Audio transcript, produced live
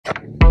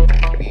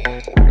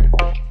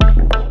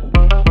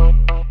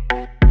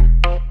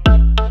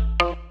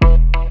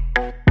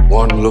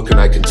One look and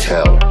I can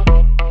tell.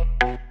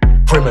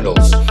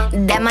 Criminals.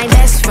 That my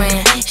best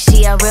friend.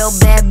 She a real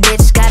bad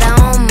bitch, got her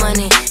own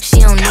money. She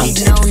don't need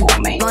no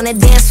on the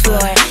dance floor.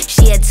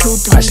 She had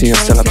 2, 3 I see you're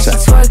still upset.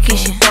 She twerking,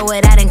 she throw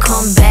it out and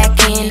come back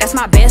in. That's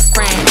my best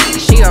friend.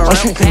 She a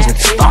real bad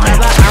bitch, got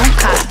her own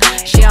car.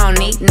 She don't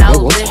need no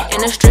lift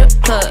in a strip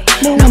club.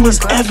 No one was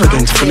ever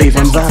going to believe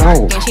I'm that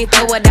old. She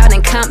throw it out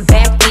and come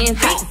back in.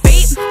 Beep,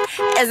 beep.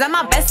 Is that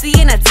my bestie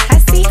in a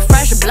tessie?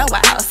 Fresh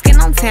blowout, skin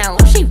on town,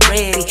 she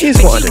ready. Here's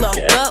what I don't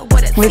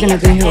get. We're gonna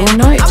be here all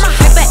night. I'm a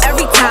hyper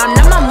every time,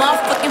 now my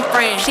motherfucking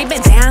friend. She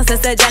been down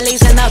since the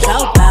jellies and the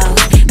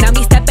bobos. Now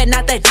me stepping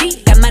out the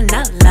Jeep, got my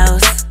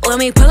nut-lows. When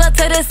we pull up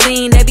to the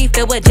scene, they be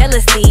filled with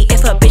jealousy.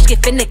 If a bitch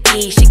get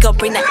finicky, she gon'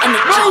 bring the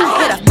energy.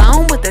 Hit a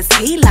phone with a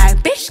T like,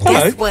 bitch,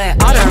 guess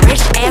what? All the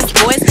rich ass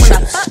boys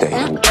wanna fuck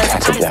on us. I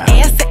just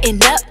ass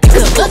sitting up, you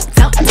could look,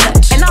 don't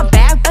touch. And I'm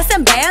back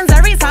bustin' bands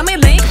every time we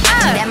link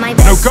up.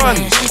 No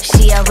guns.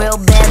 She a real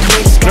bad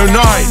bitch. No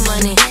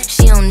knives.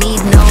 She don't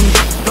need no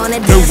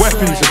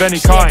weapons of any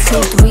kind.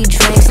 2, 3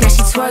 drinks, now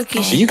she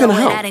twerking. Are you gonna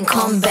help? And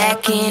come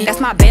back in. That's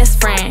my best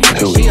friend.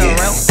 Who She a is?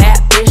 real bad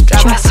bitch.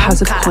 Jess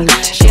has a point.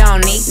 She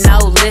don't need no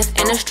lift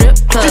in a strip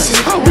club. This is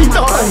how we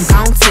die.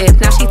 On tip,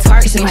 now she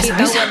twerking. my She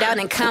house? throw it out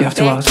and come You have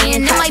to back ask.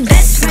 in. That's my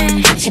best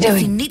friend. What's she doing?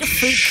 If you need a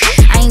freak,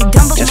 I ain't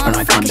dumb but Jesper and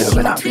I can't do it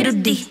without you.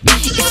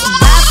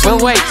 Well,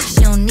 wait.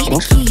 She don't need a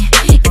key.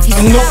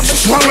 I'm not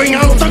throwing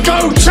out the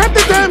goat! Shut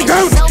the damn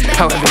goat!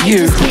 However,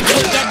 you...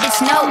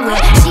 She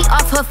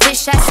off her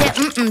fish, I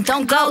said,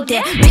 don't go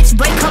there. Bitch,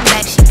 break her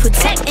back, she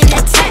protect and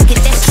attack. Get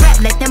that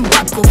strap, let them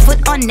buckle,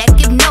 foot on neck,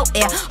 give no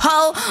air.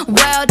 Whole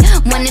world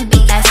wanna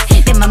be us.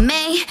 Then my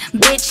main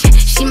bitch,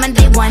 she my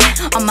day one.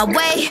 On my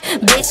way,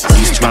 bitch.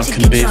 These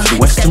drunken beer for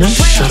Westerners?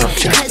 Shut up,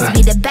 Jesper. Cause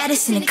be the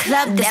baddest in the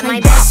club, that's my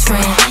best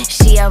friend.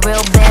 She a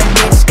real bad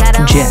bitch, got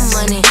her Jess.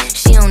 own money.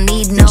 She don't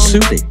need no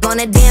Soothing. on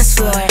the dance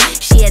floor.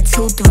 She had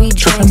 2, 3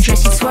 drinks, now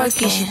she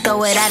twerking. She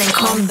throw it out and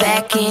come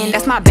back in.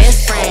 That's my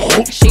best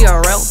friend. She a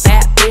real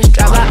bad bitch,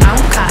 drive her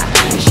own car.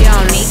 She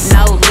don't need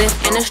no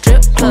lift in a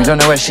strip club. We don't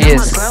know where she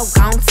is. Girl,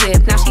 gon'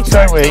 tip. Now she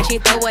Don't we? twerking, she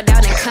throw it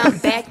out and come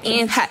back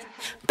in hot.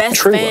 Best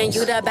True friend, ones.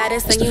 you the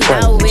baddest and Just you the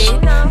know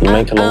friends. it. You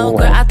make a long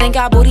Girl, way. I think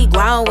our booty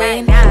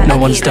growing. No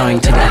one's dying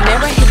today.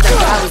 Never hit the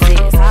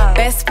roses.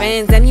 Best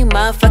friends and you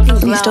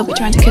motherfucking glow. You still be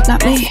trying to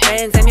kidnap me? Best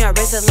friends and your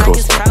wrist is like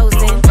it's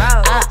frozen.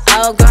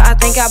 Oh, girl, I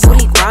think our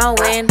booty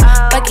growing.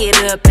 Fuck it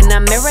up in the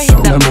mirror, hit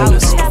the No more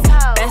roses.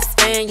 Best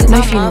friend, you No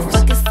my funerals.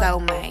 motherfucking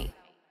soulmate.